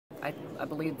I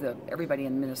believe that everybody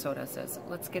in Minnesota says,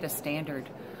 let's get a standard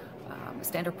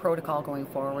protocol going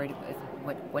forward.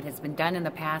 What has been done in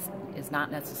the past is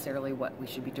not necessarily what we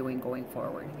should be doing going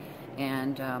forward.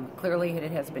 And clearly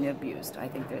it has been abused. I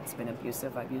think that it's been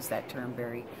abusive. I've used that term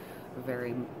very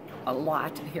a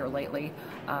lot here lately.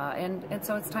 And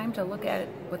so it's time to look at it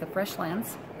with a fresh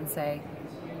lens and say,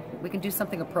 we can do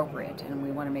something appropriate, and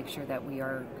we want to make sure that we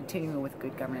are continuing with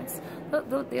good governance.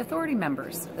 The authority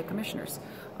members, the commissioners,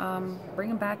 bring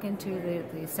them back into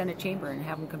the Senate chamber and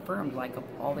have them confirmed like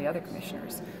all the other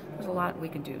commissioners. There's a lot we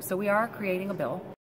can do. So we are creating a bill.